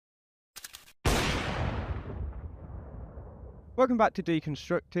Welcome back to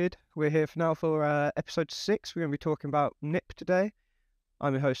Deconstructed. We're here for now for episode 6. We're going to be talking about Nip today.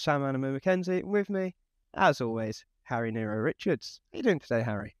 I'm your host, Sam Animo Mackenzie. With me, as always, Harry Nero Richards. How you doing today,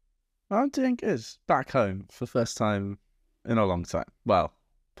 Harry? I'm doing good. Back home for the first time in a long time. Well,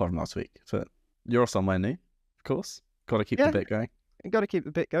 apart from last week. But you're somewhere new, of course. Got to keep the Yeah, bit going. got to keep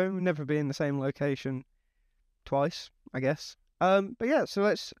the bit going. We'll never be in the same location twice, I guess. But yeah, so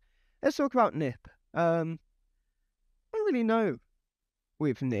let's talk about Nip. I don't really know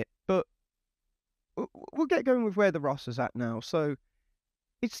with Nip, but we'll get going with where the roster's at now. So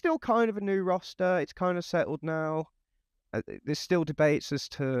it's still kind of a new roster. It's kind of settled now. There's still debates as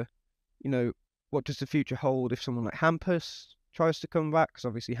to, what does the future hold if someone like Hampus tries to come back? Because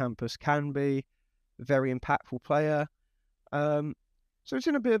obviously Hampus can be a very impactful player. So it's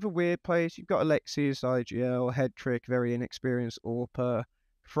in a bit of a weird place. You've got Alexius, IGL, Headtrick, very inexperienced Orpa,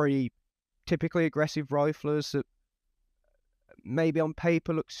 three typically aggressive riflers that maybe on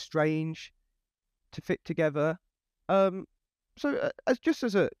paper look strange to fit together. So as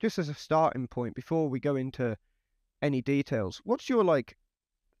a starting point, before we go into any details, what's your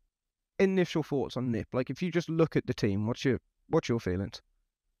initial thoughts on Nip? Like, if you just look at the team, what's your feelings?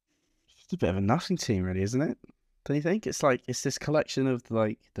 It's a bit of a nothing team, really, isn't it? Don't you think? It's this collection of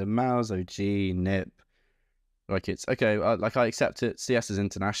the Mouse, OG, Nip. It's okay. I accept it. CS is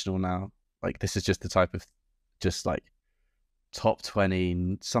international now. This is just the type of just top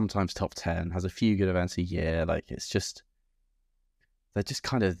 20, sometimes top 10. Has a few good events a year. They're just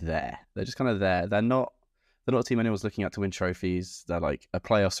kind of there. They're just kind of there. They're not a team anyone's looking at to win trophies. They're like a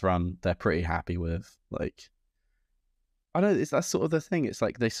playoffs run. They're pretty happy with. I don't know. That's sort of the thing. It's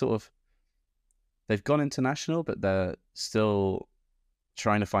like they've gone international, but they're still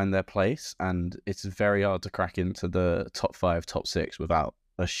trying to find their place, and it's very hard to crack into the top 5, top 6 without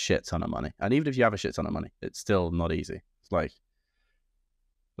a shit ton of money. And even if you have a shit ton of money, it's still not easy. It's like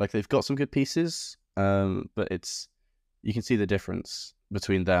they've got some good pieces, but you can see the difference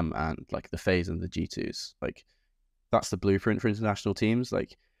between them and the FaZe and the G2s. That's the blueprint for international teams.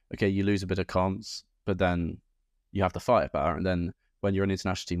 Okay, you lose a bit of comms, but then you have the firepower, and then when you're an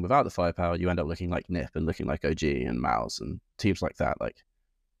international team without the firepower, you end up looking like Nip and looking like OG and Mouse and teams like that,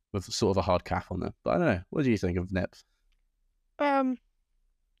 with sort of a hard cap on them. But I don't know. What do you think of Nip? Um,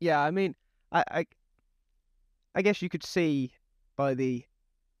 yeah, I mean, I guess you could see by the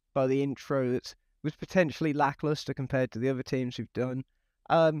intro that was potentially lackluster compared to the other teams we've done.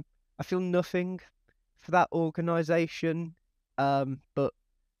 I feel nothing for that organisation, but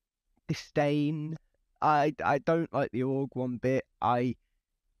disdain. I don't like the org one bit. I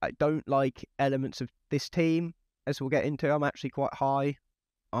don't like elements of this team, as we'll get into. I'm actually quite high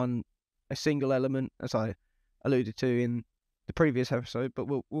on a single element, as I alluded to in the previous episode, but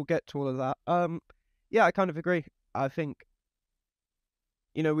we'll get to all of that. Yeah, I kind of agree. I think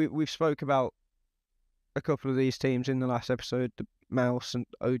we've spoke about a couple of these teams in the last episode, the Mouse and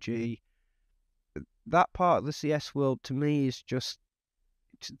OG. That part of the CS world to me is just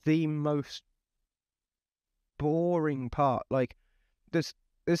the most boring part. There's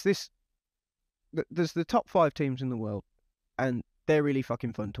this there's the top 5 teams in the world, and they're really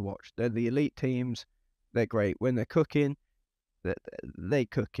fucking fun to watch. They're the elite teams. They're great when they're cooking. They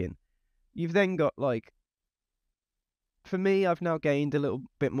cooking. You've then got for me, I've now gained a little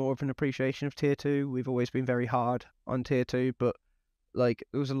bit more of an appreciation of Tier 2. We've always been very hard on Tier 2, but there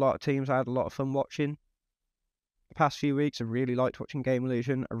was a lot of teams I had a lot of fun watching. The past few weeks, I really liked watching Game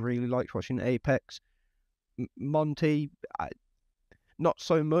Illusion. I really liked watching Apex. Monty, not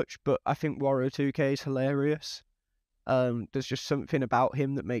so much, but I think Wario 2K is hilarious. There's just something about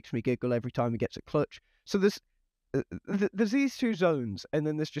him that makes me giggle every time he gets a clutch. So there's these two zones, and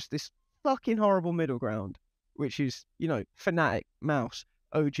then there's just this fucking horrible middle ground, which is, Fnatic, Mouse,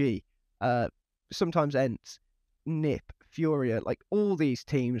 OG, sometimes Ents, Nip, Furia, all these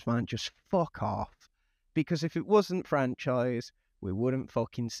teams, man, just fuck off. Because if it wasn't franchise, we wouldn't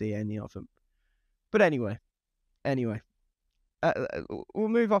fucking see any of them. But anyway, we'll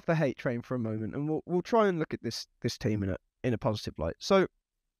move off the hate train for a moment, and we'll try and look at this team in a positive light. So,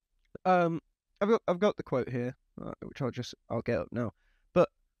 I've got the quote here, which I'll get up now. But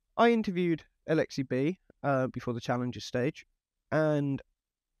I interviewed Alexi B before the challenges stage, and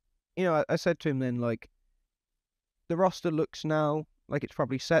I said to him then, the roster looks now like it's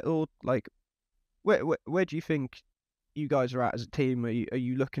probably settled. Where do you think you guys are at as a team? Are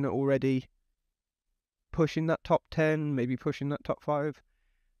you looking at already pushing that top 10, maybe pushing that top 5?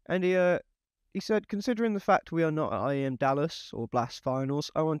 And he said, considering the fact we are not at IEM Dallas or Blast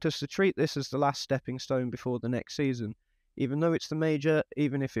Finals, I want us to treat this as the last stepping stone before the next season. Even though it's the major,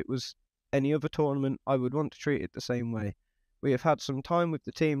 even if it was any other tournament, I would want to treat it the same way. We have had some time with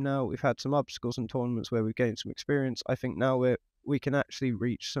the team now. We've had some obstacles and tournaments where we've gained some experience. I think now we can actually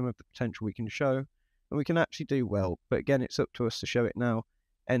reach some of the potential we can show, and we can actually do well. But again, it's up to us to show it now.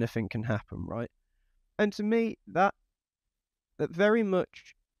 Anything can happen, right? And to me, that very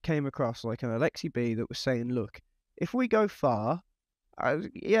much came across like an Alexi B that was saying, look, if we go far,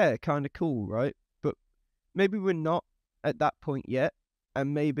 yeah, kind of cool, right? But maybe we're not at that point yet,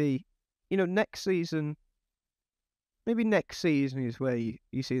 and maybe, next season is where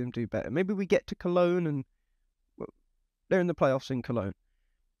you see them do better. Maybe we get to Cologne and they're in the playoffs in Cologne.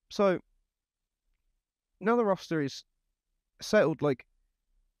 So now the roster is settled. Like,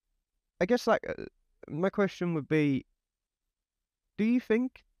 I guess my question would be, do you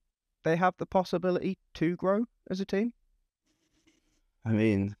think they have the possibility to grow as a team? I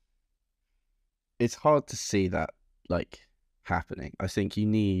mean, it's hard to see that happening. I think you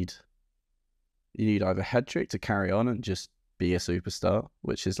need either Hedrick to carry on and just be a superstar,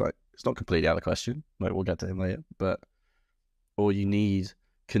 which is it's not completely out of the question. We'll get to him later, or you need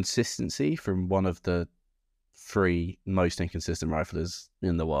consistency from one of the 3 most inconsistent riflers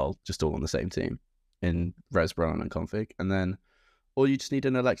in the world, just all on the same team in Res Brown and Config, and then, or you just need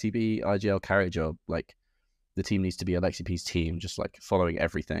an Alexi B IGL carry job. The team needs to be Alexi B's team, just following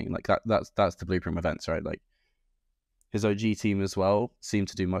everything. That's the blueprint events, right? His OG team as well seemed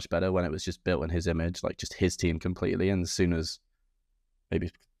to do much better when it was just built in his image, just his team completely. And as soon as maybe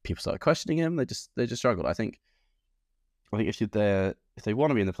people started questioning him, they just struggled. I think if they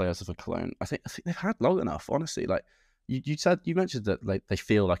want to be in the playoffs for Cologne, I think they've had long enough. Honestly, you mentioned that they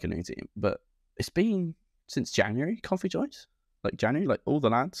feel like a new team, but it's been since January. Config joined, January, all the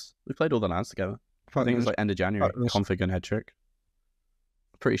lads. We played all the lads together. I think it was end of January. Config and Hedrick.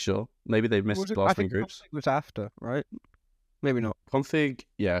 Pretty sure. Maybe they missed Blast Ring groups. Config was after, right? Maybe not. Config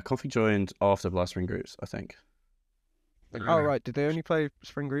joined after Blast Ring groups, I think. Oh, right. Did they only play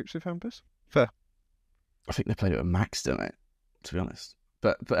spring groups with Hampus? Fair. I think they played it with Max, didn't they? To be honest.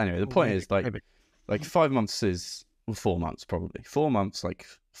 But anyway, the point is, 5 months is 4 months, probably. 4 months,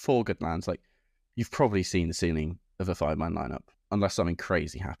 4 good lands. You've probably seen the ceiling of a 5-man lineup, unless something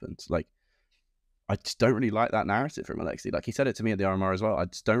crazy happens. I just don't really like that narrative from Alexi. He said it to me at the RMR as well. I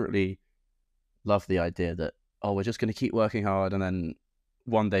just don't really love the idea that, we're just going to keep working hard and then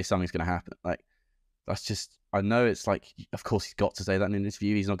one day something's going to happen. That's just, I know it's of course he's got to say that in an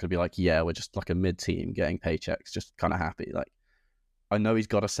interview. He's not going to be yeah, we're just a mid-team getting paychecks, just kind of happy. I know he's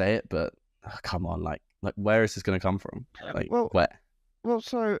got to say it, but come on, where is this going to come from? Where? Well,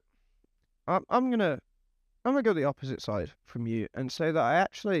 so I'm gonna go the opposite side from you and say that I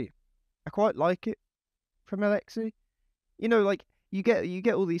quite like it from Alexi. You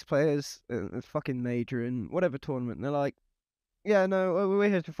get all these players at fucking major and whatever tournament, and they're yeah, no, we're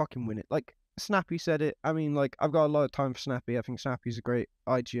here to fucking win it. Snappy said it. I mean, I've got a lot of time for Snappy. I think Snappy's a great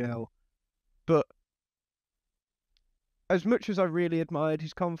IGL. But as much as I really admired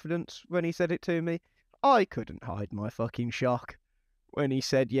his confidence when he said it to me, I couldn't hide my fucking shock when he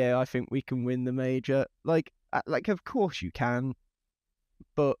said, yeah, I think we can win the major. Of course you can,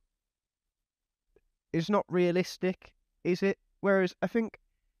 but it's not realistic, is it? Whereas I think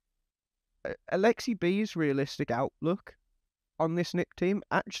Alexi B's realistic outlook on this Nick team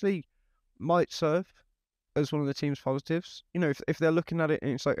actually might serve as one of the team's positives. If they're looking at it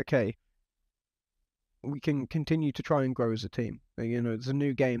and it's okay, we can continue to try and grow as a team. There's a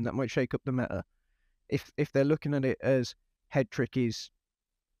new game that might shake up the meta. If they're looking at it as Hedrick is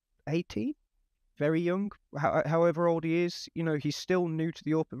 18, very young, however old he is, he's still new to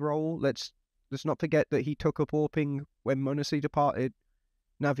the AWP role. Let's not forget that he took up AWPing when Munacy departed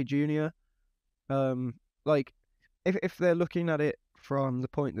Navi Junior. If they're looking at it from the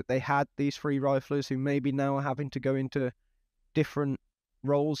point that they had these 3 riflers who maybe now are having to go into different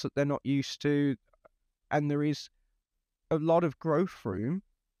roles that they're not used to, and there is a lot of growth room,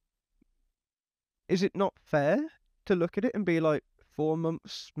 is it not fair to look at it and be 4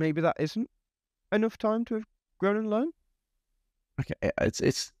 months, maybe that isn't enough time to have grown and learned? Okay,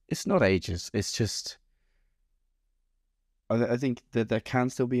 it's not ages. It's just, I think that there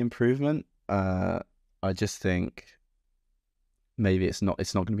can still be improvement. I just think maybe it's not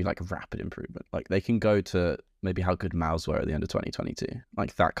going to be rapid improvement. They can go to maybe how good Maus were at the end of 2022,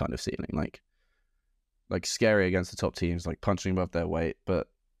 that kind of ceiling, scary against the top teams, punching above their weight, but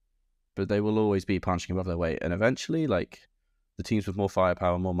they will always be punching above their weight, and eventually, the teams with more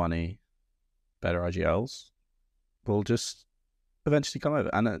firepower, more money, better IGLs will just eventually come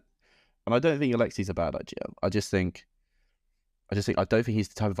over. And I don't think Alexi's a bad IGL. I don't think he's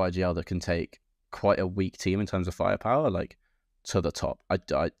the type of IGL that can take quite a weak team in terms of firepower, to the top. I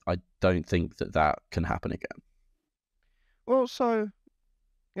don't think that can happen again. Well, so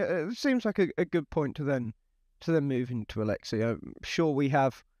it seems like a good point to then move into Alexi. I'm sure we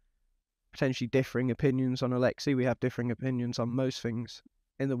have potentially differing opinions on Alexi. We have differing opinions on most things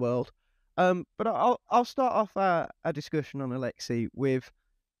in the world. But I'll start off a discussion on Alexi with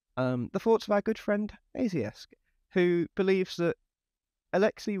the thoughts of our good friend AZS, who believes that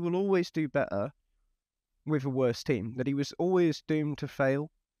Alexi will always do better with a worse team. That he was always doomed to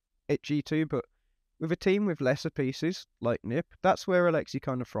fail at G2, but with a team with lesser pieces like Nip, that's where Alexi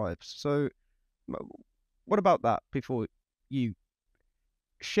kind of thrives. So, what about that before you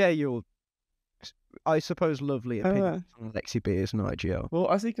share your, I suppose, lovely opinion on Alexi B as an IGL? Well,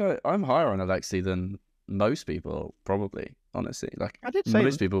 I think I'm higher on Alexi than most people, probably. Honestly, like I did say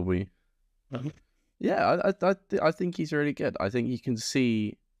most people, yeah, I think he's really good. I think you can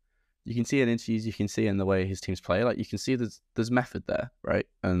see in interviews, you can see in the way his teams play. Like you can see there's method there, right?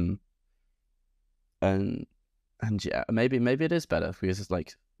 And yeah, maybe it is better because it's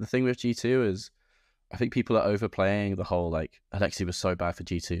like the thing with G2 is I think people are overplaying the whole like Alexi was so bad for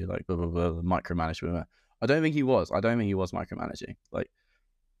G2, like blah blah blah, micromanagement. I don't think he was. I don't think he was micromanaging. Like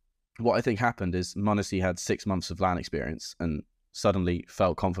what I think happened is m0NESY had 6 months of LAN experience and suddenly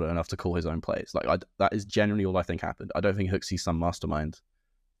felt confident enough to call his own plays. Like that is generally all I think happened. I don't think Hooksey's some mastermind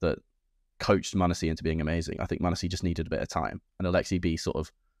that coached m0NESY into being amazing. I think m0NESY just needed a bit of time, and Alexi B sort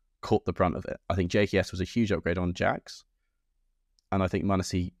of caught the brunt of it. I think JKS was a huge upgrade on Jax, and I think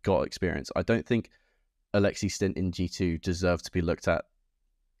m0NESY got experience. I don't think Alexi's stint in G2 deserved to be looked at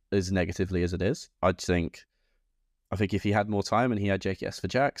as negatively as it is. I think if he had more time and he had JKS for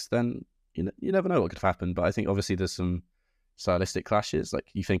Jax, then you never know what could have happened. But I think obviously there's some stylistic clashes. Like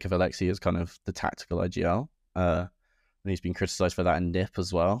you think of Alexi as kind of the tactical IGL, and he's been criticized for that in NIP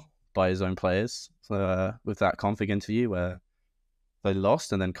as well by his own players. So with that config interview where they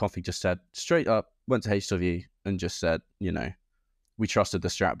lost, and then config just said straight up, went to HW and just said, we trusted the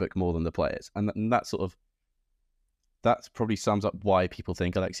strat book more than the players, and that probably sums up why people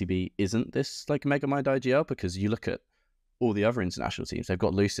think Alexi B isn't this like Megamind IGL, because you look at all the other international teams, they've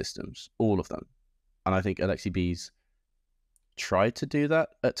got loose systems, all of them. And I think Alexi B's tried to do that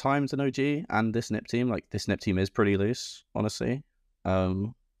at times in OG and this NIP team. Like this NIP team is pretty loose, honestly.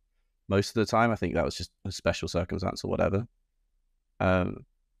 Most of the time, I think that was just a special circumstance or whatever. So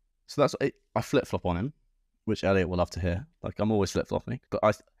that's I flip flop on him, which Elliot will love to hear. Like I'm always flip flopping, but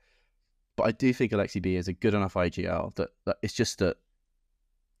I do think Alexi B is a good enough IGL that it's just that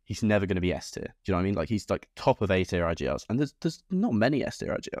he's never going to be S tier. Do you know what I mean? Like he's like top of A tier IGLs, and there's not many S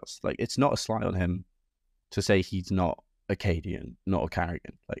tier IGLs. Like it's not a slight on him to say he's not a Cadian, not a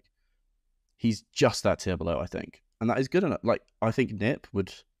Carrigan. Like he's just that tier below, I think, and that is good enough. Like I think Nip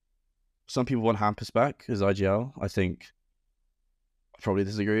would. Some people want Hampus back as IGL. I think I probably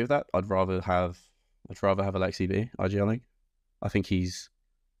disagree with that. I'd rather have Alexi B IGLing. I think he's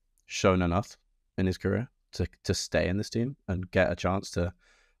shown enough in his career to stay in this team and get a chance to.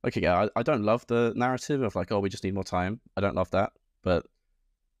 Okay, yeah, I don't love the narrative of like, oh, we just need more time. I don't love that, but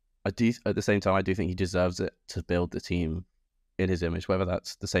I do. At the same time, I do think he deserves it to build the team in his image. Whether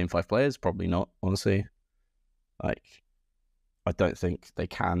that's the same 5 players, probably not. Honestly, like I don't think they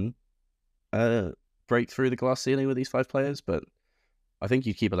can break through the glass ceiling with these 5 players, but I think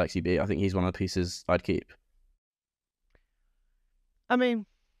you'd keep Alexi B. I think he's one of the pieces I'd keep. I mean,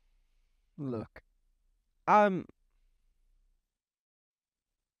 look,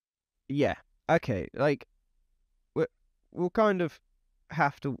 yeah, okay, like we'll kind of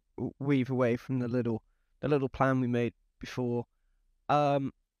have to weave away from the little plan we made before.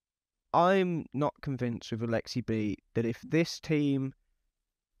 I'm not convinced with Alexi B that if this team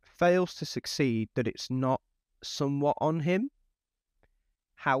fails to succeed, that it's not somewhat on him.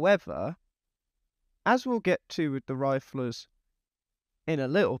 However, as we'll get to with the Riflers in a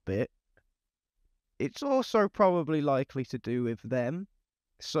little bit, it's also probably likely to do with them.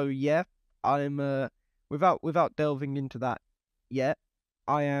 So yeah, I'm without delving into that yet,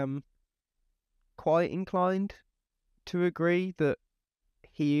 I am quite inclined to agree that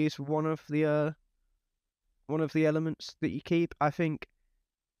he is one of the elements that you keep. I think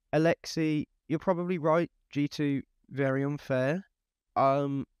Alexi, you're probably right. G2 very unfair.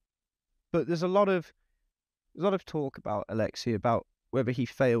 But there's a lot of talk about Alexi, about whether he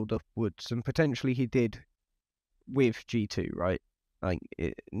failed upwards, and potentially he did with G2, right? Like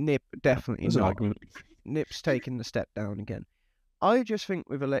Nip definitely There's an not. argument. Nip's taking the step down again. I just think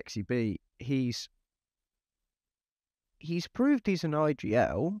with Alexi B, he's proved he's an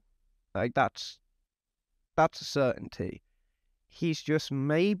IGL. Like that's a certainty. He's just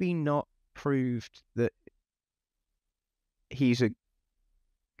maybe not proved that he's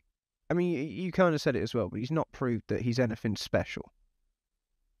I mean, you kind of said it as well, but he's not proved that he's anything special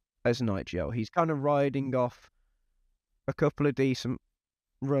as an IGL. He's kind of riding off a couple of decent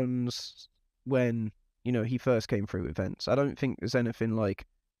runs when, you know, he first came through events. I don't think there's anything like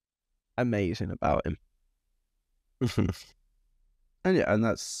amazing about him. And yeah, and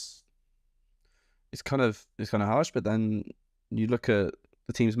it's kind of harsh, but then you look at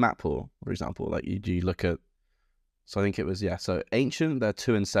the team's map pool, for example, like you look at, so I think it was, so Ancient, they're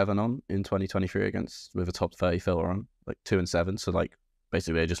 2-7 on in 2023 against, with a top 30 filter on, like 2-7, so like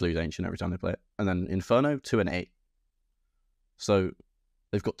basically they just lose Ancient every time they play it. And then Inferno, 2-8. So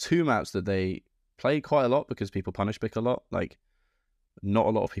they've got two maps that they play quite a lot because people punish pick a lot. Like, not a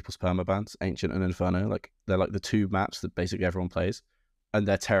lot of people's permabans, Ancient and Inferno. Like, they're like the two maps that basically everyone plays, and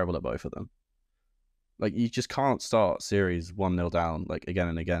they're terrible at both of them. Like, you just can't start series 1-0 down, like, again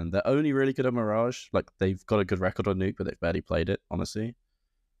and again. They're only really good at Mirage. Like, they've got a good record on Nuke, but they've barely played it, honestly.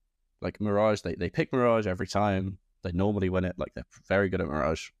 Like, Mirage, they pick Mirage every time. They normally win it. Like, they're very good at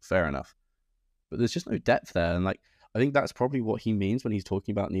Mirage. Fair enough. But there's just no depth there. And, like, I think that's probably what he means when he's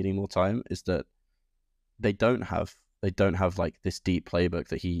talking about needing more time, is that they don't have like this deep playbook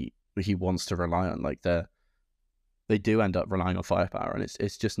that he wants to rely on. Like, they do end up relying on firepower, and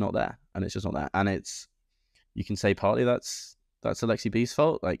it's just not there. And it's just not there. And it's, you can say partly that's Alexi B's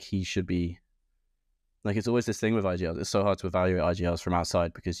fault. Like, he should be, like, it's always this thing with IGLs. It's so hard to evaluate IGLs from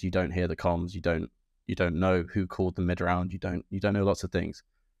outside because you don't hear the comms, you don't know who called the mid round, you don't know lots of things.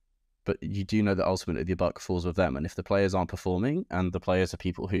 But you do know that ultimately the buck falls with them. And if the players aren't performing, and the players are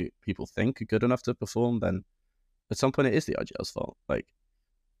people who people think are good enough to perform, then at some point it is the IGL's fault. Like,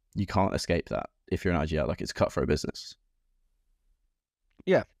 you can't escape that if you're an IGL. Like, it's cutthroat business.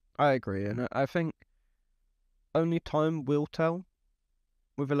 Yeah, I agree. And I think only time will tell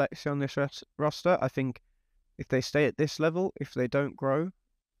with Alexi on this roster. I think if they stay at this level, if they don't grow,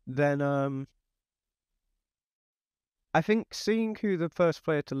 then I think seeing who the first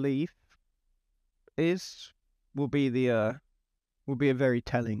player to leave will be a very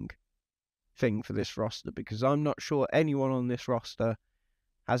telling thing for this roster, because I'm not sure anyone on this roster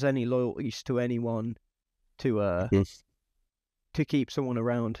has any loyalties to anyone to keep someone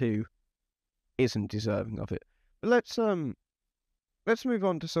around who isn't deserving of it. But let's move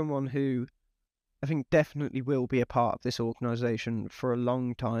on to someone who I think definitely will be a part of this organization for a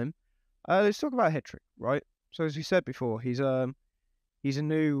long time. Let's talk about Hetrick, right? So as you said before, he's a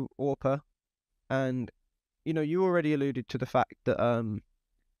new AWPer, and you know, you already alluded to the fact that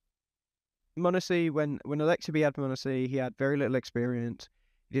Munacy, when Alexi B had Munacy, he had very little experience.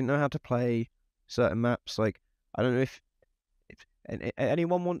 He didn't know how to play certain maps. Like, I don't know if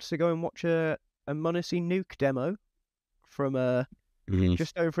anyone wants to go and watch a Munacy Nuke demo from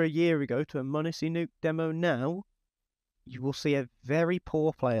just over a year ago to a Munacy Nuke demo now, you will see a very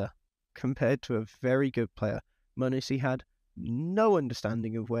poor player compared to a very good player. Munacy had no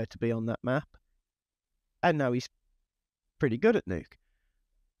understanding of where to be on that map, and now he's pretty good at Nuke.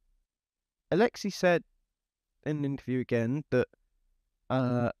 Alexi said in an interview again that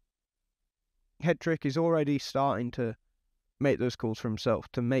Hetrick is already starting to make those calls for himself,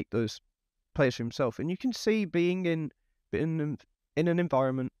 to make those plays for himself, and you can see being in an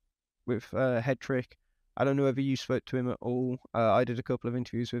environment with Hetrick. I don't know whether you spoke to him at all. I did a couple of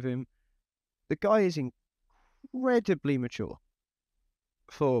interviews with him. The guy is incredibly mature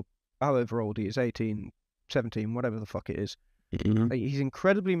for however old he is, 18, 17, whatever the fuck it is. He's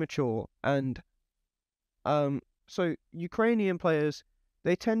incredibly mature, and so Ukrainian players,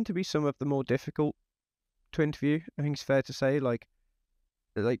 they tend to be some of the more difficult to interview. I think it's fair to say, like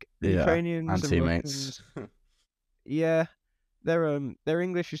Ukrainians and teammates. Russians, yeah, their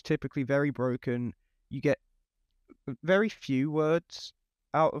English is typically very broken. You get very few words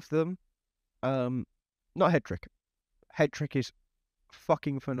out of them. Not Hetrick. Hetrick is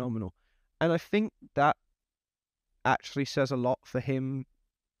fucking phenomenal, and I think that actually says a lot for him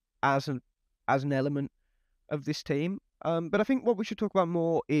as an element of this team. But I think what we should talk about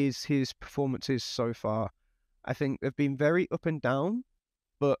more is his performances so far. I think they've been very up and down,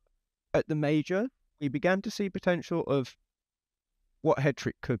 but at the major, we began to see potential of what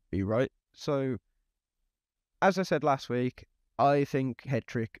Hetrick could be, right? So, as I said last week, I think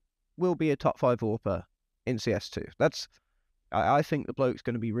Hetrick will be a top 5 AWPer in CS2. I think the bloke's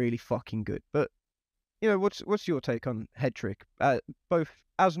going to be really fucking good. But, you know, what's your take on Hetrick, both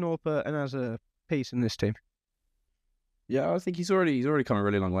as an AWPer and as a piece in this team? Yeah, I think he's already come a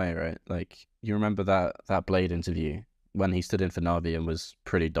really long way, right? Like, you remember that Blade interview when he stood in for Navi and was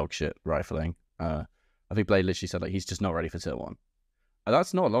pretty dog shit rifling. I think Blade literally said, like, he's just not ready for tier 1. And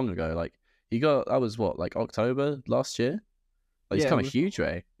that's not long ago. Like, that was what, like October last year? Like, he's Yeah, come a with huge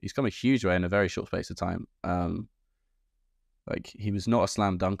way. He's come a huge way in a very short space of time. Like, he was not a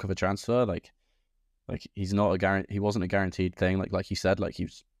slam dunk of a transfer. Like he's not a he wasn't a guaranteed thing. Like you said, like he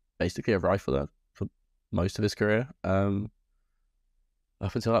was basically a rifler for most of his career.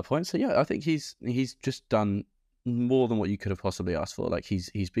 Up until that point. So yeah, I think he's just done more than what you could have possibly asked for. Like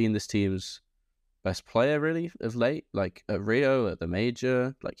he's been this team's best player really of late. Like at Rio, at the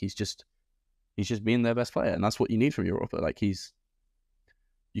major, like he's just been their best player, and that's what you need from Europa. Like you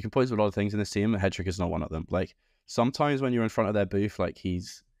can point to a lot of things in this team. Hedrick is not one of them. Like sometimes when you're in front of their booth, like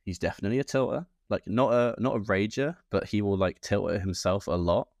he's definitely a tilter. Like not a rager, but he will like tilt it himself a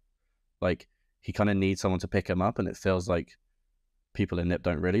lot. Like he kind of needs someone to pick him up, and it feels like people in NIP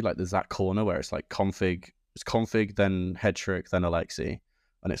don't really. Like there's that corner where it's like it's config, then Hedrick, then Alexi,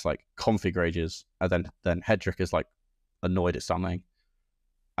 and it's like config rages, and then Hedrick is like annoyed at something,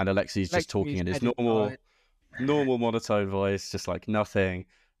 and Alexi's just talking in his normal monotone voice, just like nothing.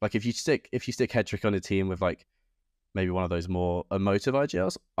 Like if you stick Hedrick on a team with like maybe one of those more emotive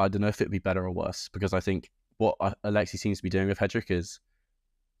IGLs, I don't know if it'd be better or worse, because I think what Alexi seems to be doing with Hedrick is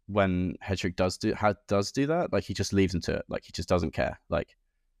when Hedrick does do that, like he just leaves him to it. Like he just doesn't care. Like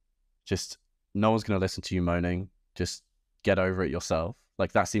just no one's going to listen to you moaning. Just get over it yourself.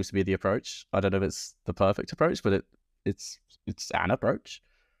 Like that seems to be the approach. I don't know if it's the perfect approach, but it's an approach.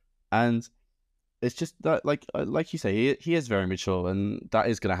 And it's just that, like you say, he is very mature, and that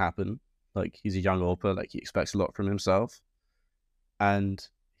is going to happen. Like he's a young Orpa, like he expects a lot from himself, and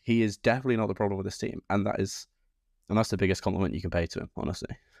he is definitely not the problem with this team, and that's the biggest compliment you can pay to him,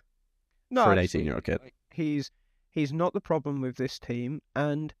 honestly, no, for an absolutely. 18-year-old kid. Like, he's not the problem with this team,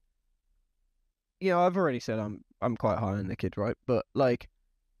 and I've already said I'm quite high on the kid, right? But like,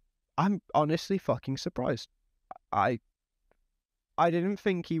 I'm honestly fucking surprised. I didn't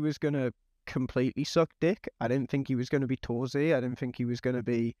think he was gonna completely suck dick. I didn't think he was gonna be Torzi. I didn't think he was gonna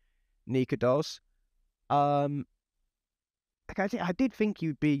be Nika Dos. Like I did think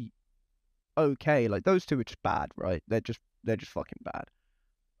he'd be okay. Like those two are just bad, right? They're just fucking bad.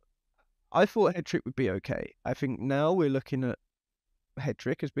 I thought Hedrick would be okay. I think now we're looking at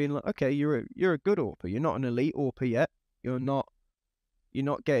Hedrick as being like, okay, you're a good Orpa. You're not an elite Orpa yet. You're not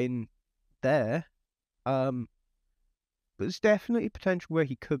getting there. But there's definitely potential where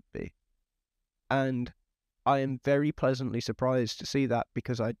he could be. And I am very pleasantly surprised to see that,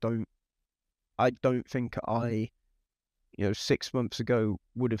 because I don't think I 6 months ago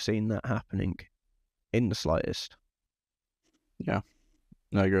would have seen that happening in the slightest. Yeah.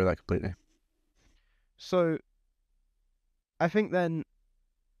 No, I agree with that completely. So I think then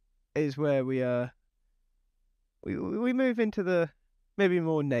is where we move into the maybe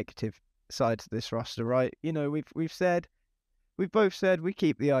more negative sides of this roster, right? We've both said we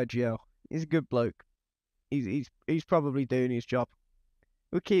keep the IGL. He's a good bloke. He's probably doing his job.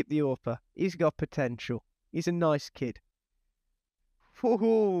 We keep the Orpa. He's got potential. He's a nice kid.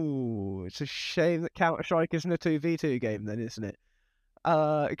 Ooh, it's a shame that Counter-Strike isn't a 2v2 game then, isn't it?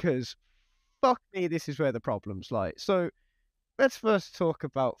 Because fuck me, this is where the problems lie. So let's first talk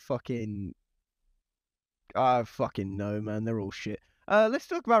about fucking no, man, they're all shit. Let's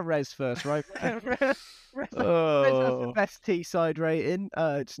talk about Rez first, right? Rez has the best T-side rating.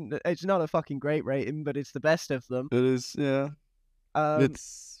 It's not a fucking great rating, but it's the best of them. It is, yeah.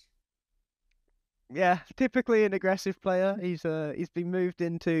 Yeah, typically an aggressive player. He's been moved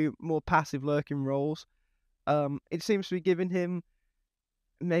into more passive lurking roles. It seems to be giving him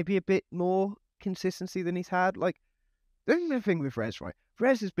maybe a bit more consistency than he's had. Like, the thing with Rez, right?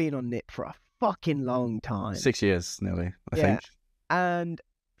 Rez has been on NIP for a fucking long time. 6 years, nearly, I think. And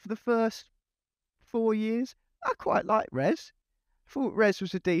for the first 4 years, I quite liked Rez. I thought Rez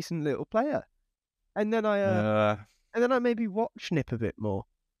was a decent little player. And then I maybe watched NIP a bit more.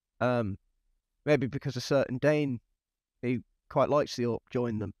 Maybe because a certain Dane who quite likes the AWP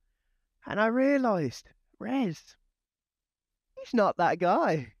joined them. And I realised, Rez, he's not that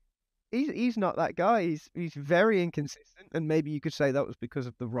guy. He's not that guy. He's very inconsistent, and maybe you could say that was because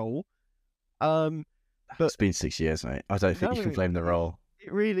of the role. But it's been 6 years, mate. I don't think you can blame the role.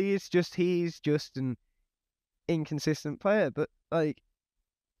 It really is just he's just an inconsistent player. But like,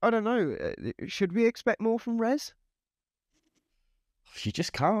 I don't know. Should we expect more from Rez? You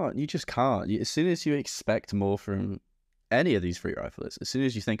just can't. As soon as you expect more from any of these free riflers, as soon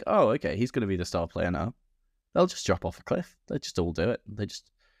as you think, oh, okay, he's going to be the star player now, they'll just drop off a cliff. They just all do it.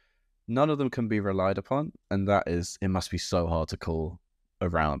 None of them can be relied upon, and it must be so hard to call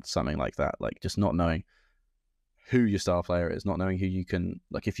around something like that. Like just not knowing who your star player is, not knowing who you can,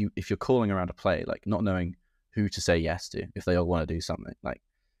 like if you're calling around a play, like not knowing who to say yes to if they all want to do something. Like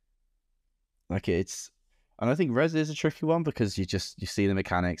it's. And I think Rez is a tricky one because you see the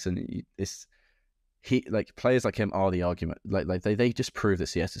mechanics and players like him are the argument. Like they just prove that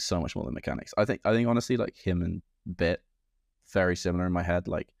CS is so much more than mechanics. I think honestly, like him and Bit, very similar in my head.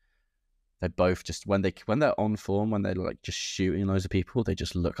 Like they both just when they're on form, when they're like just shooting loads of people, they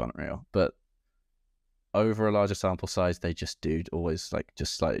just look unreal. But over a larger sample size, they just do always like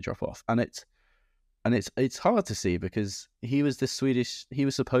just slightly drop off. And it's hard to see because he was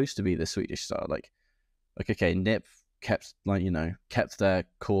supposed to be the Swedish star. Like okay, Nip kept kept their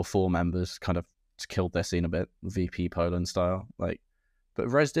core 4 members, kind of killed their scene a bit, VP Poland style. Like, but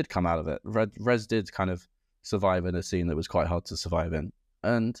Rez did come out of it. Rez did kind of survive in a scene that was quite hard to survive in,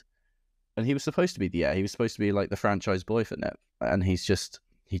 and he was supposed to be he was supposed to be like the franchise boy for Nip, and he just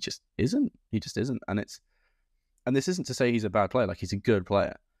isn't. And this isn't to say he's a bad player. Like he's a good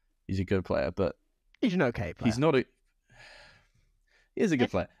player. But He's an okay player. he's not a. He is a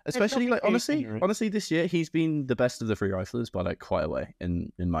good player, especially like honestly, this year he's been the best of the free riflers by like quite a way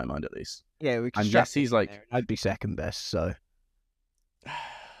in my mind at least. Yeah, we can. And yes, he's like I'd be second best. So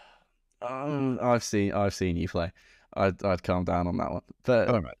I've seen you play. I'd calm down on that one, but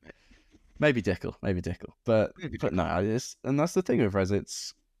all right, maybe Dickel, but no, and that's the thing with Rez.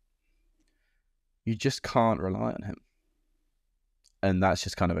 It's you just can't rely on him, and that's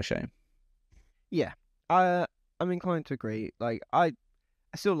just kind of a shame. Yeah, I'm inclined to agree. Like I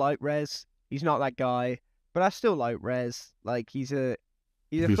still like Rez. He's not that guy, but I still like Rez. Like he's a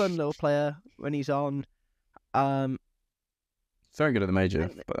fun little player when he's on. Very good at the major,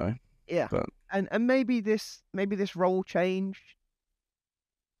 by the way. Yeah, but... and maybe this role change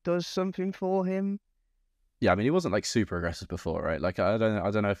does something for him. Yeah, I mean he wasn't like super aggressive before, right? Like I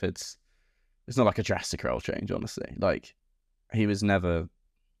don't know if it's not like a drastic role change, honestly. Like he was never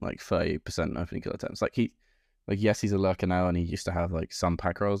like 30% opening kill attempts. Yes, he's a lurker now, and he used to have like some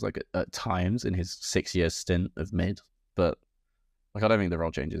pack rolls like at times in his 6-year stint of mid. But like I don't think the role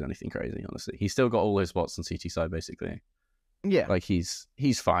change is anything crazy, honestly. He's still got all his spots on CT side basically. Yeah, like he's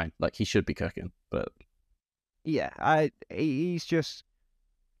fine. Like he should be cooking, but yeah, he's just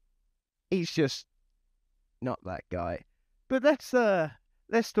not that guy. But let's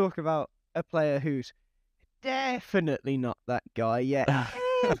talk about a player who's definitely not that guy yet.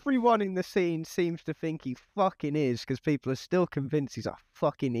 Everyone in the scene seems to think he fucking is, because people are still convinced he's a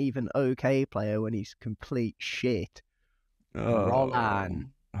fucking even okay player when he's complete shit. Roland.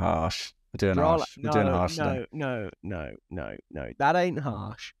 Harsh. We're doing harsh. We're doing harsh. No. That ain't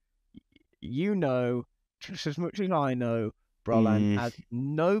harsh. You know, just as much as I know, Roland has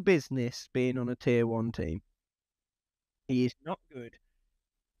no business being on a tier 1 team. He is not good.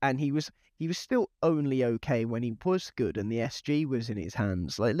 And he was still only okay when he was good and the SG was in his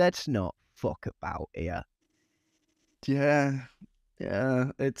hands. Like, let's not fuck about here. Yeah.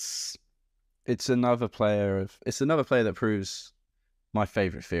 It's another player that proves my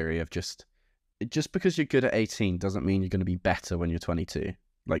favorite theory of just because you're good at 18 doesn't mean you're going to be better when you're 22.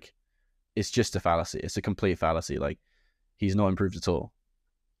 Like, it's just a fallacy. It's a complete fallacy. Like, he's not improved at all.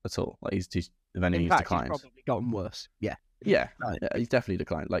 Like, he's if anything, he's declined. He's probably gotten worse. Yeah. Yeah, he's definitely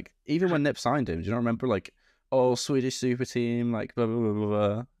declined. Like, even when Nip signed him, do you not remember, like, Swedish super team, like, blah, blah, blah, blah,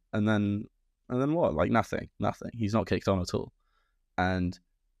 blah. And then what? Like, nothing. He's not kicked on at all. And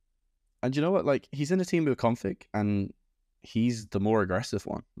you know what? Like, he's in a team with Config, and he's the more aggressive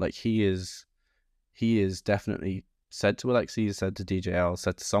one. Like, he is definitely said to Alexi, said to DJL,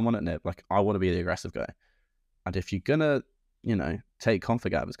 said to someone at Nip, like, I want to be the aggressive guy. And if you're gonna, take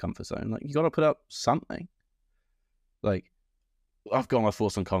Config out of his comfort zone, like, you got to put up something. Like, I've got my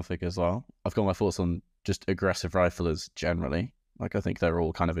thoughts on Config as well. I've got my thoughts on just aggressive riflers generally. Like, I think they're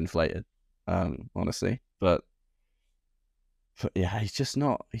all kind of inflated, honestly. But yeah, he just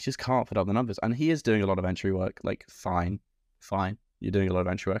can't put up the numbers. And he is doing a lot of entry work. Like, fine. You're doing a lot of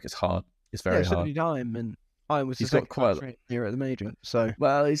entry work. It's hard. It's very hard. And I was he's got quite here at the major. So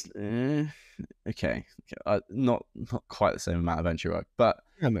well, he's okay. Not quite the same amount of entry work, but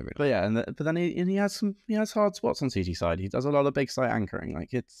yeah, but then he has hard spots on CT side. He does a lot of big site anchoring.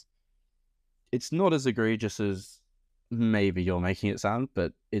 Like, it's not as egregious as maybe you're making it sound,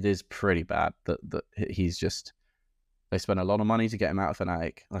 but it is pretty bad that he's just. They spent a lot of money to get him out of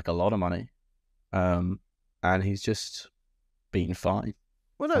Fnatic, like a lot of money, and he's just been fine.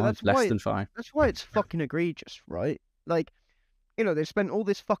 Well, no, that's less than fine. That's why it's fucking egregious, right? Like, they spent all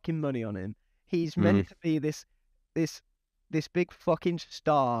this fucking money on him. He's meant to be this big fucking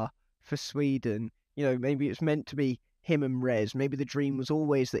star for Sweden. Maybe it's meant to be him and Rez. Maybe the dream was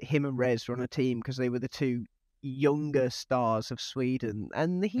always that him and Rez were on a team because they were the two younger stars of Sweden.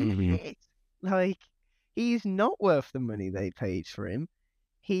 And he's not worth the money they paid for him.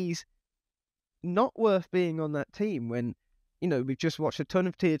 He's not worth being on that team when, we've just watched a ton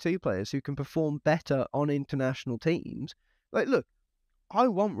of tier 2 players who can perform better on international teams. Like, look, I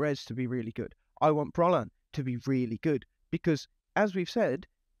want Rez to be really good. I want Brolan to be really good because, as we've said,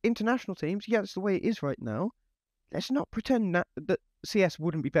 international teams, yeah, that's the way it is right now. Let's not pretend that CS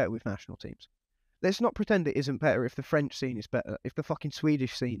wouldn't be better with national teams. Let's not pretend it isn't better if the French scene is better, if the fucking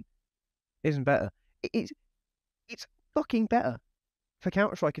Swedish scene isn't better. It's fucking better for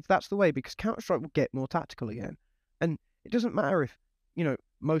Counter-Strike if that's the way, because Counter-Strike will get more tactical again. And it doesn't matter if,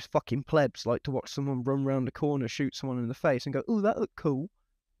 most fucking plebs like to watch someone run around the corner, shoot someone in the face and go, "Ooh, that looked cool."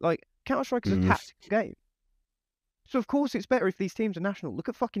 Like, Counter-Strike is a tactical game. So of course it's better if these teams are national. Look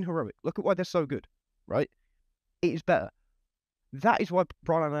at fucking Heroic. Look at why they're so good, right? It is better. That is why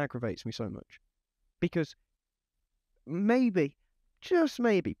Brian aggravates me so much. Because maybe, just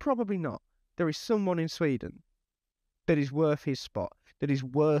maybe, probably not, there is someone in Sweden that is worth his spot, that is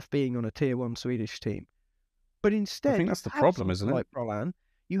worth being on a tier 1 Swedish team. But instead, I think that's the problem, isn't it?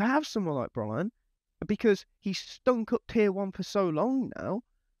 You have someone like Brolan, because he's stunk up tier 1 for so long now,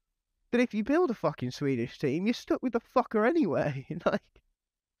 that if you build a fucking Swedish team, you're stuck with the fucker anyway.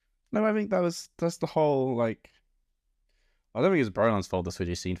 No, I think that's the whole, like, I don't think it's Brolan's fault the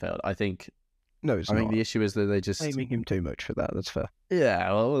Swedish scene failed. I think no, it's not. I think the issue is that they just blaming him too much for that. That's fair.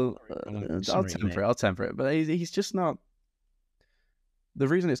 Yeah, well, Sorry, I'll temper it, but he's just not. The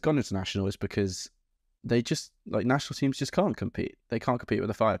reason it's gone international is because they just, like, national teams just can't compete. They can't compete with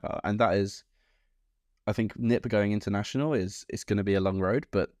the firepower, and that is, I think, NIP going international it's going to be a long road,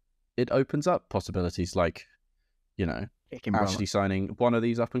 but it opens up possibilities like, actually signing one of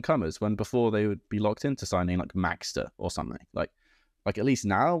these up and comers when before they would be locked into signing like Magster or something. Like at least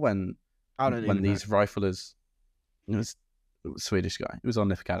now when these riflers, Swedish guy, it was on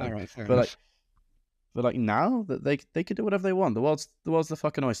NIP Academy, but like now that they could do whatever they want. The world's the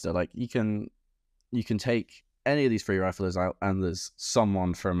fucking oyster. Like you can take any of these free riflers out, and there's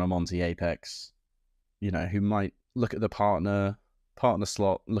someone from a Monty Ep.6, who might look at the partner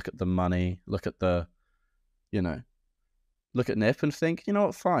slot, look at the money, look at the, look at NIP and think, you know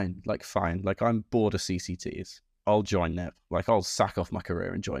what, fine. Like I'm bored of CCTs. I'll join NIP. Like I'll sack off my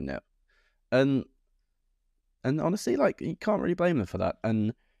career and join NIP. And honestly, like, you can't really blame them for that.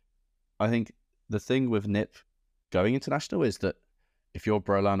 And I think the thing with NIP going international is that if you're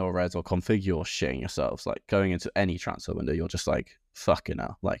Brolan or Reds or Config, you're shitting yourselves. Like, going into any transfer window, you're just like, fucking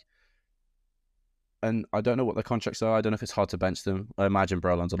hell. Like, and I don't know what the contracts are. I don't know if it's hard to bench them. I imagine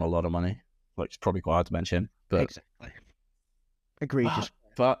Brolan's on a lot of money. Like, it's probably quite hard to bench him. But exactly. Egregious.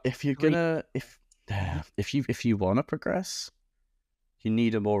 But if you're gonna, if you want to progress, you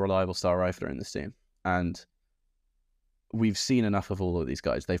need a more reliable star rifler in this team. And we've seen enough of all of these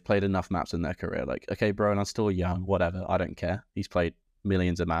guys. They've played enough maps in their career. Like, okay, Brolan's still young, whatever. I don't care. He's played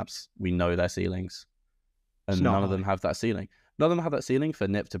millions of maps. We know their ceilings. And none of them have that ceiling. None of them have that ceiling for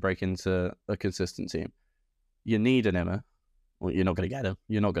NIP to break into a consistent team. You need an Emma. Well, you're not going to get him.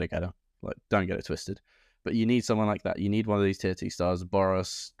 You're not going to get him. Like, don't get it twisted. But you need someone like that. You need one of these tier 2 stars,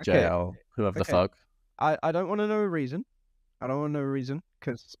 Boris, JL, whoever the fuck. I don't want to know a reason. I don't want to know a reason,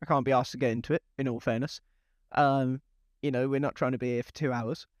 because I can't be asked to get into it, in all fairness. We're not trying to be here for 2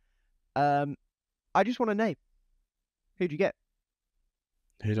 hours. I just want a name. Who'd you get?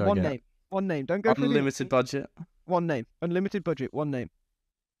 Who do I get? One name. Don't go for unlimited budget. One name. Unlimited budget. One name.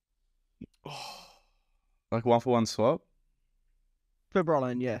 Like 1-for-1 swap? For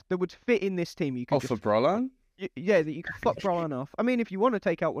Brolan, yeah. That would fit in this team. You could for Brolan? Yeah, that you could fuck Brolan off. I mean, if you want to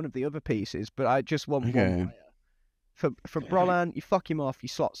take out one of the other pieces, but I just want one player. For Brolan, you fuck him off, you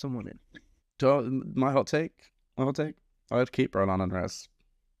slot someone in. My hot take? I'd keep Brolan and Rez.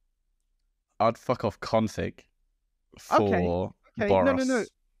 I'd fuck off Config for Boris.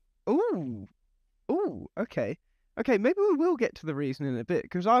 No. Ooh, okay. Okay, maybe we will get to the reason in a bit,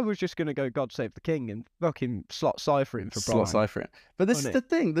 because I was just going to go God Save the King and fucking slot Cypher in for Brolan. Slot Cypher in. But this is the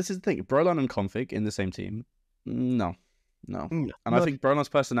thing. Brolan and Config in the same team? No. And I think Brolan's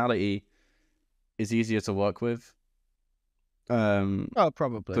personality is easier to work with.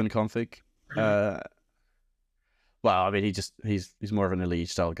 Probably. Than Config. Well, I mean, he's more of an elite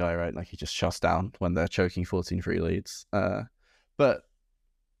style guy, right? Like, he just shuts down when they're choking 14 free leads. But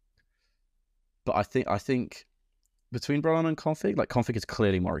I think between Brolan and Config, like, Config is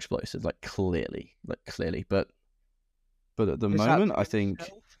clearly more explosive, like clearly. But at the moment, I think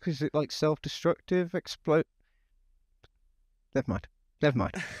is it like self-destructive explode? Never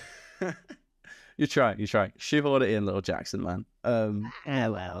mind. You try. Shoehorn it in, little Jackson, man.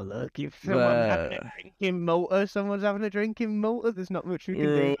 Well, look, if someone's having a drink in Malta, there's not much we can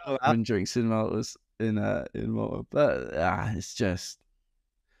do. Having drinks in Malta, in Malta, but it's just,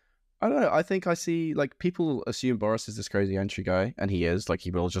 I don't know. I think I see like people assume Boris is this crazy entry guy, and he is. Like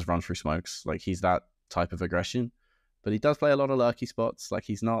he will just run through smokes. Like he's that type of aggression, but he does play a lot of lurky spots. Like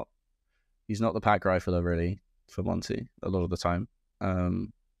he's not the pack rifler really for Monty a lot of the time.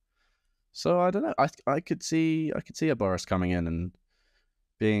 So I don't know. I could see a Boris coming in and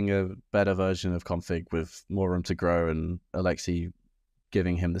being a better version of Config with more room to grow, and Alexei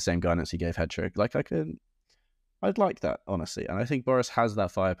giving him the same guidance he gave Hedrick. Like I'd like that, honestly. And I think Boris has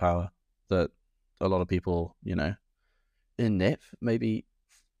that firepower that a lot of people, in NIP, maybe,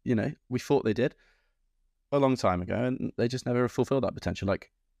 we thought they did a long time ago, and they just never fulfilled that potential.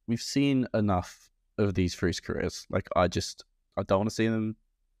 Like, we've seen enough of these Freeze careers. Like, I don't want to see them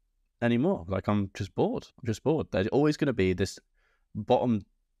anymore. Like, I'm just bored. They're always going to be this bottom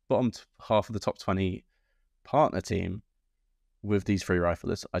half of the top 20 partner team with these free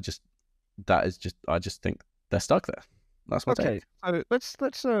riflers. I just think they're stuck there. That's my take. So let's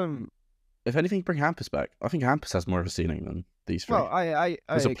if anything, bring Hampus back. I think Hampus has more of a ceiling than these three. Well, I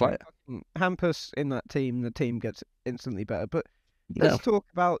as a player. Hampus in that team, the team gets instantly better. But let's talk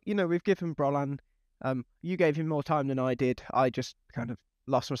about, we've given Brolan. You gave him more time than I did. I just kind of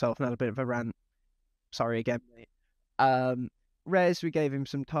lost myself and had a bit of a rant. Sorry again, mate. Rez, we gave him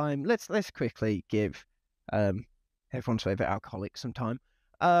some time. Let's quickly give everyone's favourite alcoholic some time.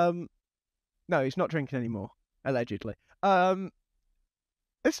 No, he's not drinking anymore, allegedly.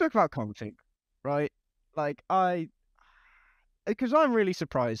 Let's talk about config, right? Like, because I'm really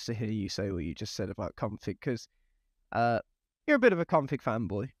surprised to hear you say what you just said about config, because you're a bit of a config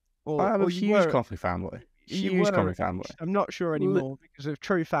fanboy. I'm a huge config fanboy. Huge config fanboy. I'm not sure anymore, because a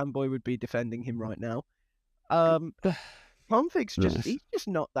true fanboy would be defending him right now. Config's he's just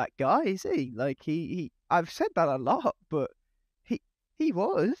not that guy, is he? Like, I've said that a lot, but he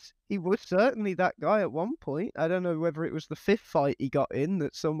was certainly that guy at one point. I don't know whether it was the 5th fight he got in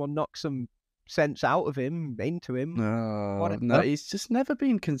that someone knocked some sense out of him, into him. No, he's just never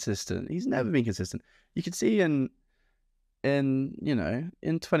been consistent. He's never been consistent. You can see in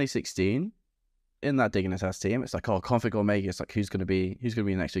 2016, in that Dignitas team, it's like, oh, Config or Mega, it's like who's gonna be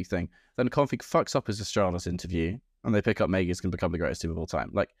the next big thing. Then Config fucks up his Astralis interview, and they pick up Mega's can become the greatest team of all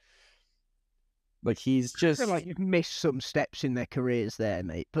time. Like he's just... I feel like you've missed some steps in their careers there,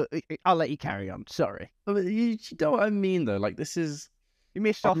 mate. But I'll let you carry on. Sorry. But you know what I mean, though? Like, this is... You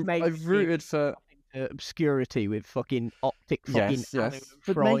missed off, mate. I've rooted for... obscurity with fucking Optic fucking... Yes.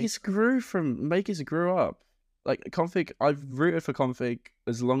 But Megas grew up. Like, Config... I've rooted for Config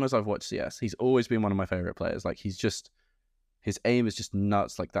as long as I've watched CS. He's always been one of my favourite players. Like, he's just... His aim is just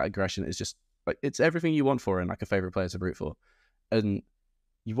nuts. Like, that aggression is just... Like, it's everything you want for in, like, a favourite player to root for. And...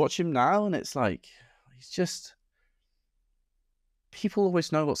 You watch him now, and it's like, he's just... People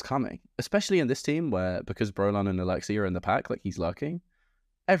always know what's coming. Especially in this team, where, because Brolan and Alexei are in the pack, like, he's lurking.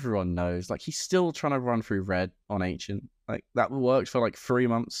 Everyone knows. Like, he's still trying to run through red on Ancient. Like, that worked for, like, 3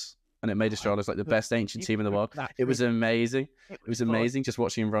 months, and it made Astralis, like, the best Ancient team in the world. It was amazing. It was amazing just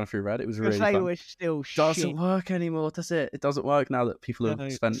watching him run through red. It was really fun. Was still doesn't work anymore, does it? It doesn't work now that people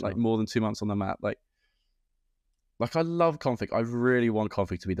have spent, like, more than 2 months on the map. Like, I love Config. I really want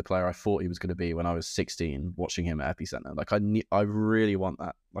Config to be the player I thought he was going to be when I was 16, watching him at Epicenter. Like, I really want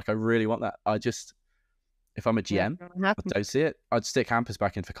that. Like, I really want that. I just, if I'm a GM, I don't see it. I'd stick Hampus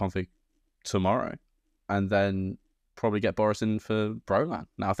back in for Config tomorrow, and then probably get Boris in for Brolan.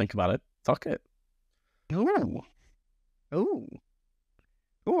 Now I think about it. Fuck it. Oh,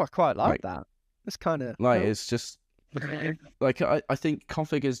 I quite like that. It's kind of... Like, it's just... Like, I think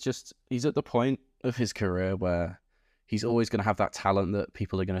Config is just... He's at the point of his career where... He's always going to have that talent that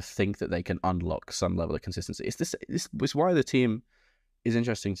people are going to think that they can unlock some level of consistency. This is why the team is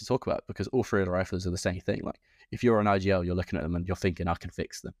interesting to talk about, because all three of the riflers are the same thing. Like, if you're an IGL, you're looking at them and you're thinking, I can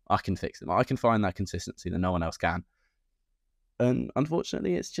fix them. I can find that consistency that no one else can. And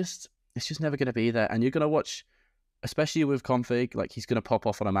unfortunately, it's just never going to be there. And you're going to watch, especially with Config, like, he's going to pop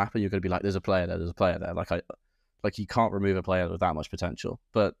off on a map and you're going to be like, there's a player there. Like you can't remove a player with that much potential.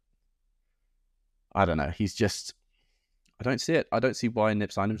 But I don't know. He's just... I don't see it. I don't see why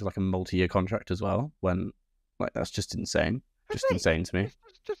Nip signed him to, like, a multi-year contract as well, when, like, that's just insane. Insane to me.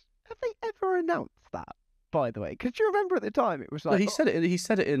 Have they ever announced that, by the way? Because you remember at the time it was like... No, he said it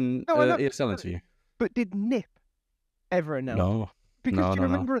in ESL interview. But did Nip ever announce it? No. Because you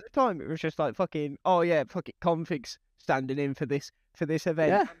remember at the time it was just like, fucking, oh yeah, fucking Config's standing in for this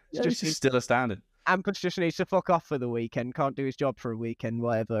event. Yeah, he's just still a standing. Ampus just needs to fuck off for the weekend, can't do his job for a weekend,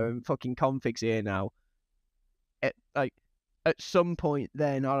 whatever, and fucking Config's here now. At some point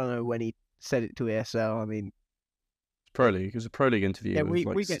then, I don't know when he said it to ESL, I mean... Pro League. It was a Pro League interview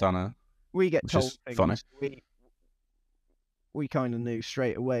with Stunner. We get told things. Funny. we kind of knew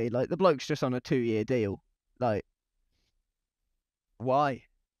straight away. Like, the bloke's just on a 2-year deal. Like, why?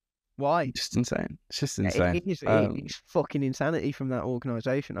 Just insane. It's just It insane. is it's fucking insanity from that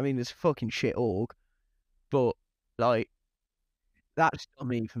organisation. I mean, it's fucking shit org, but like, that's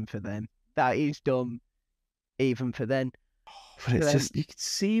dumb even for them. That is dumb even for them. But it's just, you can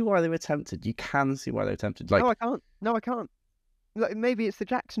see why they were tempted. You can see why they were tempted. Like, no, I can't. No, I can't. Like, maybe it's the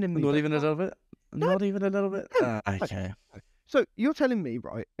Jackson in me. not even a little bit. No. Not even a little bit. No. Okay. So you're telling me,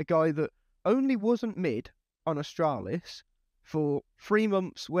 right, a guy that only wasn't mid on Astralis for 3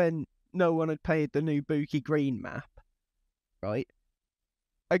 months when no one had paid the new Buki Green map, right?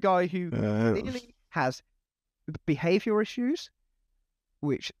 A guy who clearly has behavior issues,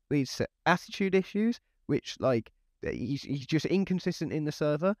 which leads to attitude issues, which, like, he's just inconsistent in the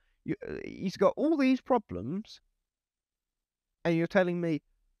server. He's got all these problems, and you're telling me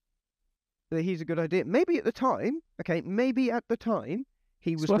that he's a good idea. Maybe at the time,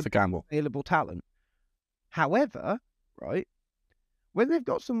 he was worth the a gamble. available talent. However, right, when they've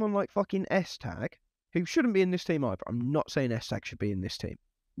got someone like fucking S-Tag, who shouldn't be in this team either. I'm not saying S-Tag should be in this team.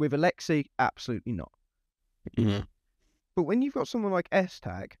 With Alexi, absolutely not. Mm-hmm. But when you've got someone like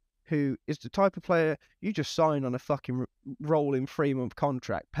S-Tag, who is the type of player you just sign on a fucking rolling 3-month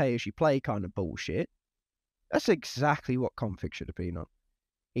contract, pay as you play kind of bullshit, that's exactly what Config should have been on.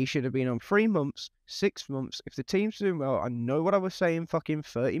 He should have been on 3 months, 6 months. If the team's doing well, I know what I was saying fucking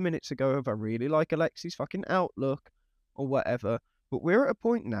 30 minutes ago if I really like Alexi's fucking outlook or whatever. But we're at a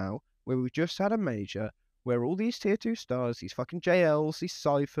point now where we've just had a major where all these tier 2 stars, these fucking JLs, these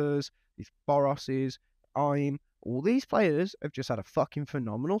Cyphers, these Boroses, all these players have just had a fucking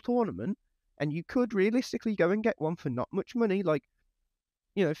phenomenal tournament. And you could realistically go and get one for not much money. Like,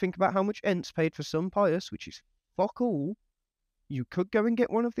 you know, think about how much Ents paid for some Pius, which is fuck all. You could go and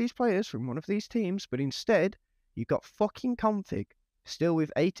get one of these players from one of these teams, but instead, you got fucking Config, still with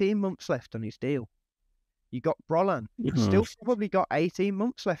 18 months left on his deal. You got Brolan, still probably got 18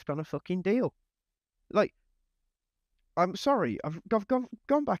 months left on a fucking deal. Like, I'm sorry, I've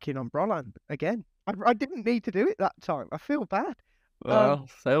gone back in on Brolan again. I didn't need to do it that time. I feel bad. Well,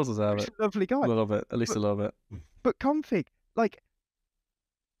 Sales deserve it. Lovely guy. A little bit, at least a little bit. But Config, like,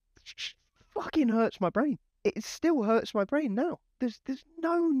 fucking hurts my brain. It still hurts my brain now. There's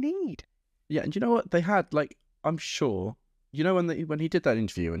no need. Yeah, and you know what? They had, like, I'm sure, you know, when he did that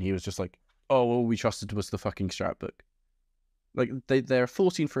interview and he was just like, oh, all we trusted was the fucking strat book. Like, they're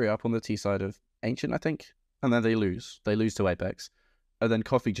 14-3 up on the T side of Ancient, I think, and then they lose. They lose to Apex. And then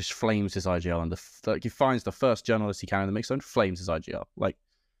Coffee just flames his IGL, and he finds the first journalist he can in the mix zone, flames his IGL. Like,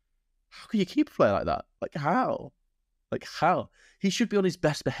 how can you keep a player like that? Like, how? Like, how? He should be on his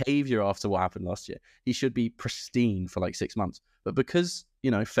best behavior after what happened last year. He should be pristine for like 6 months. But because, you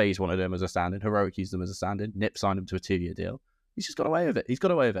know, FaZe wanted him as a stand-in, Heroic used him as a stand-in, Nip signed him to a 2-year deal, he's just got away with it. He's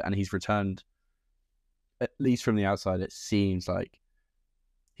got away with it, and he's returned, at least from the outside, it seems like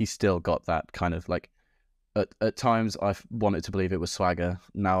he's still got that kind of, like, at times I've wanted to believe it was swagger.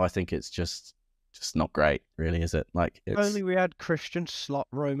 Now I think it's just not great, really, is it? Like, it's... Only we had Christian Slot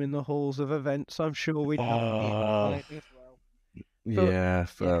roaming the halls of events, I'm sure we'd have as well.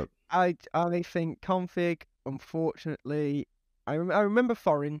 But, I think Config, unfortunately, I remember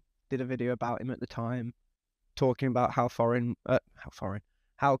Foreign did a video about him at the time, talking about how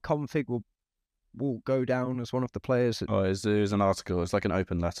Config will go down as one of the players. There's an article. It's like an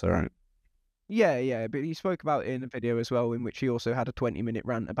open letter, right? Yeah, but he spoke about it in a video as well, in which he also had a 20-minute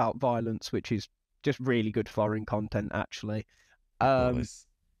rant about violence, which is just really good foreign content, actually.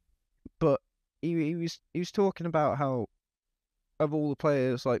 But he was talking about how, of all the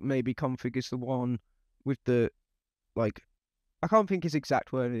players, like, maybe Config is the one with the, like, I can't think his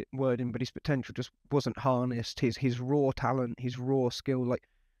exact wording, but his potential just wasn't harnessed. His raw talent, his raw skill, like,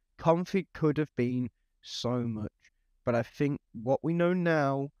 Config could have been so much. But I think what we know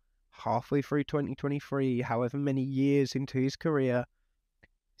now, halfway through 2023, however many years into his career,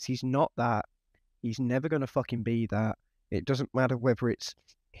 is he's not that. He's never going to fucking be that. It doesn't matter whether it's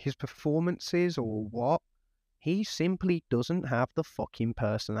his performances or what. He simply doesn't have the fucking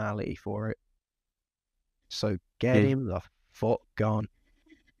personality for it. So get him the fuck gone.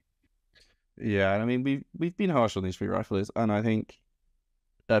 Yeah, I mean, we've been harsh on these free riflers, and I think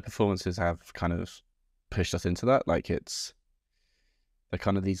their performances have kind of pushed us into that. Like, they're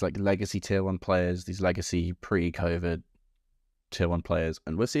kind of these, like, legacy tier 1 players, these legacy pre-COVID tier 1 players.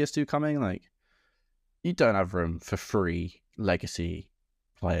 And with CS2 coming, like, you don't have room for free legacy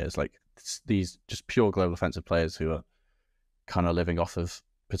players. Like, these just pure global offensive players who are kind of living off of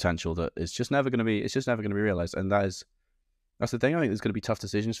potential that is just never going to be realized. And that's the thing. I think there's going to be tough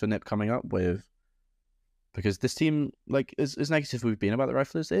decisions for Nip coming up with because this team, like as negative we've been about the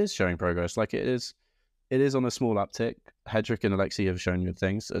Riflers, it is showing progress. Like it is on a small uptick. Hedrick and Alexei have shown good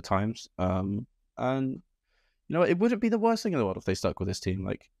things at times. And you know, it wouldn't be the worst thing in the world if they stuck with this team.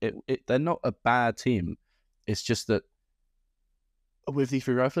 Like they're not a bad team. It's just that with the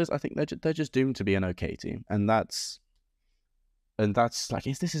three Riflers, I think they're just doomed to be an okay team, and that's like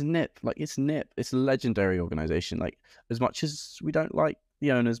this is Nip. Like it's Nip. It's a legendary organization. Like as much as we don't like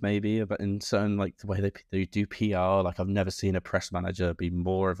the owners, maybe, but in certain like the way they do PR, like I've never seen a press manager be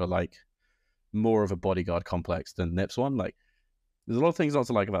more of a bodyguard complex than Nip's one. Like there's a lot of things not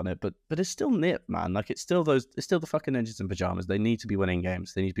to like about Nip, but it's still Nip, man. Like it's still the fucking ninjas in pajamas. They need to be winning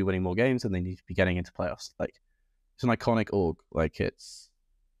games. They need to be winning more games, and they need to be getting into playoffs. Like it's an iconic org. Like it's,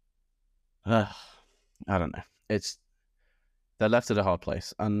 I don't know. They're left at a hard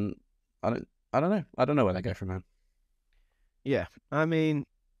place, and I don't know. I don't know where they go from here. Yeah, I mean,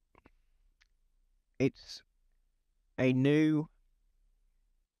 it's a new-ish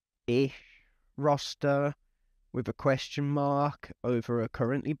roster with a question mark over a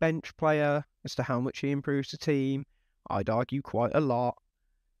currently bench player as to how much he improves the team. I'd argue quite a lot.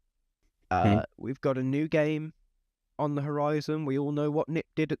 We've got a new game on the horizon. We all know what Nip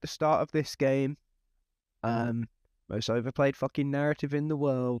did at the start of this game. Most overplayed fucking narrative in the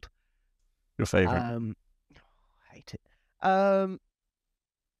world. Your favorite? I hate it.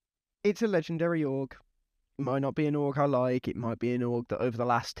 It's a legendary org. It might not be an org I like. It might be an org that over the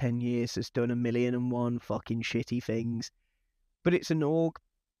last 10 years has done 1,000,001 fucking shitty things. But it's an org,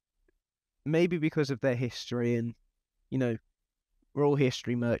 maybe because of their history, and, you know, we're all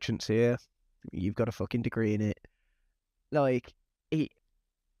history merchants here. You've got a fucking degree in it. Like,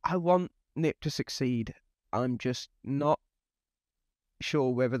 I want Nip to succeed. I'm just not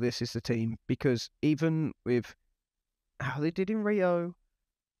sure whether this is the team, because even with how they did in Rio,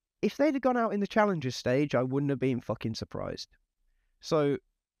 if they'd have gone out in the Challengers stage, I wouldn't have been fucking surprised. So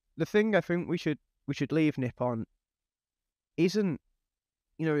the thing I think we should leave Nip on isn't,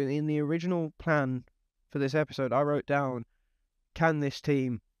 you know, in the original plan for this episode, I wrote down, can this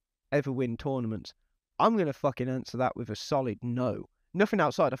team ever win tournaments? I'm going to fucking answer that with a solid no. Nothing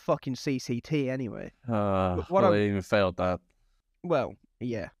outside of fucking CCT anyway. But They even failed that. Well,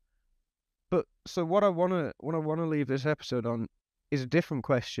 yeah. But so what I wanna leave this episode on is a different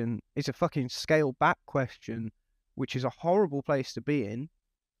question. It's a fucking scale back question, which is a horrible place to be in.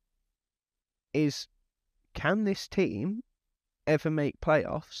 Is, can this team ever make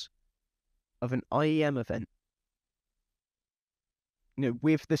playoffs of an IEM event? You know,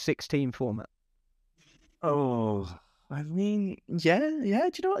 with the 16 format. Oh, I mean, yeah. Do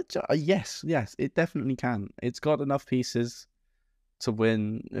you know what? Yes, it definitely can. It's got enough pieces to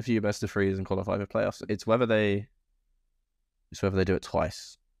win a few best of threes and qualify for playoffs. It's whether they do it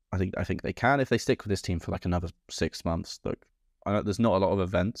twice. I think they can if they stick with this team for like another 6 months. Look, I know there's not a lot of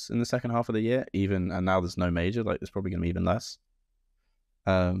events in the second half of the year, and now there's no major. Like there's probably gonna be even less,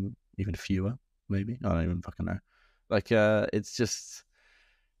 even fewer maybe. I don't even fucking know. Like it's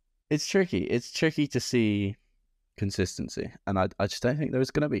tricky. It's tricky to see consistency, and I just don't think there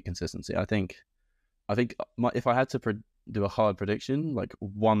is going to be consistency. I think if I had to do a hard prediction, like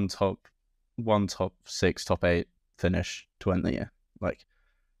one top 6, top 8 finish to end the year. Like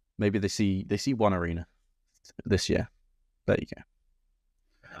maybe they see one arena this year. There you go.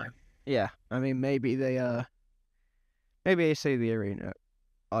 Yeah, I mean maybe they see the arena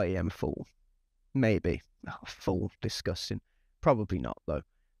IEM full. Maybe. Full, disgusting. Probably not though,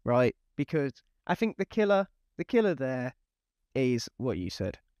 right? Because I think the killer there is what you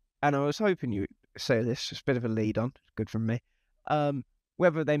said. And I was hoping you would say this, just a bit of a lead on, good from me.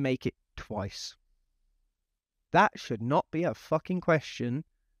 Whether they make it twice. That should not be a fucking question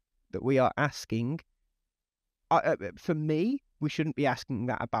that we are asking. For me, we shouldn't be asking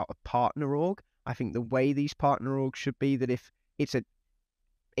that about a partner org. I think the way these partner orgs should be that if it's a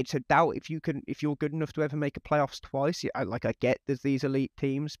doubt if you're good enough to ever make a playoffs twice. I get there's these elite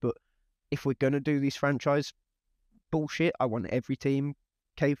teams, but if we're gonna do these franchise bullshit, I want every team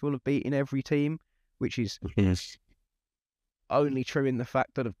capable of beating every team, which is only true in the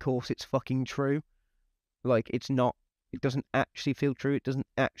fact that, of course, it's fucking true. Like, it doesn't actually feel true. It doesn't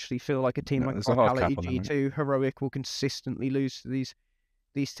actually feel like a team like Vitality G2 Heroic will consistently lose to these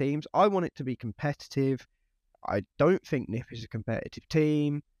teams. I want it to be competitive. I don't think Nip is a competitive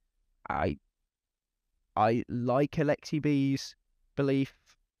team. I like Alexi B's belief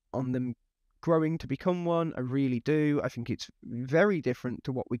on them growing to become one. I really do. I think it's very different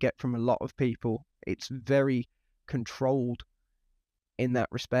to what we get from a lot of people. It's very controlled in that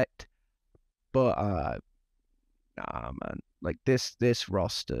respect. But nah, man, like this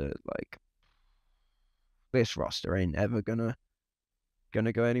roster, like this roster ain't ever gonna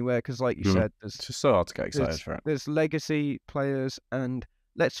go anywhere because, like you said, It's just so hard to get excited for it. there's legacy players, and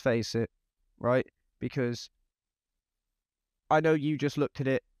let's face it, right? Because I know you just looked at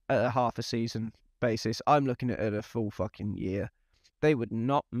it at a half a season basis. I'm looking at it at a full fucking year. They would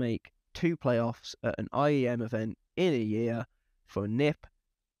not make 2 playoffs at an IEM event in a year for NIP.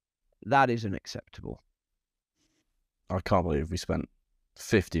 That is unacceptable. I can't believe we spent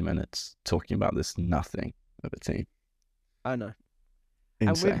 50 minutes talking about this nothing of a team. I know.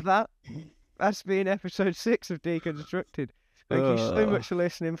 Insane. And with that, that's been episode 6 of Deconstructed. Thank you so much for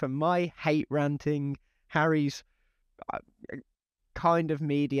listening. For my hate ranting, Harry's kind of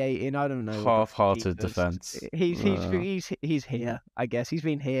mediating. I don't know. Half-hearted defense. He's here. I guess he's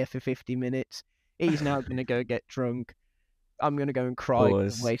been here for 50 minutes. He's now gonna go get drunk. I'm gonna go and cry.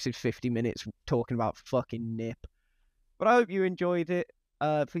 I've wasted 50 minutes talking about fucking NIP. But I hope you enjoyed it.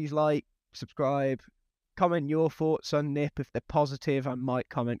 Please like, subscribe, comment your thoughts on NIP. If they're positive, I might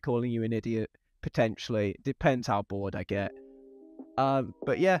comment calling you an idiot. Potentially. Depends how bored I get.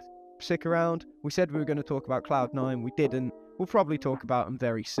 But yeah, stick around. We said we were going to talk about Cloud9. We didn't. We'll probably talk about them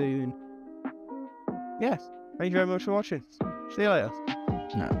very soon. Yeah. Thank you very much for watching. See you later.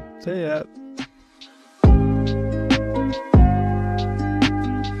 No. See ya.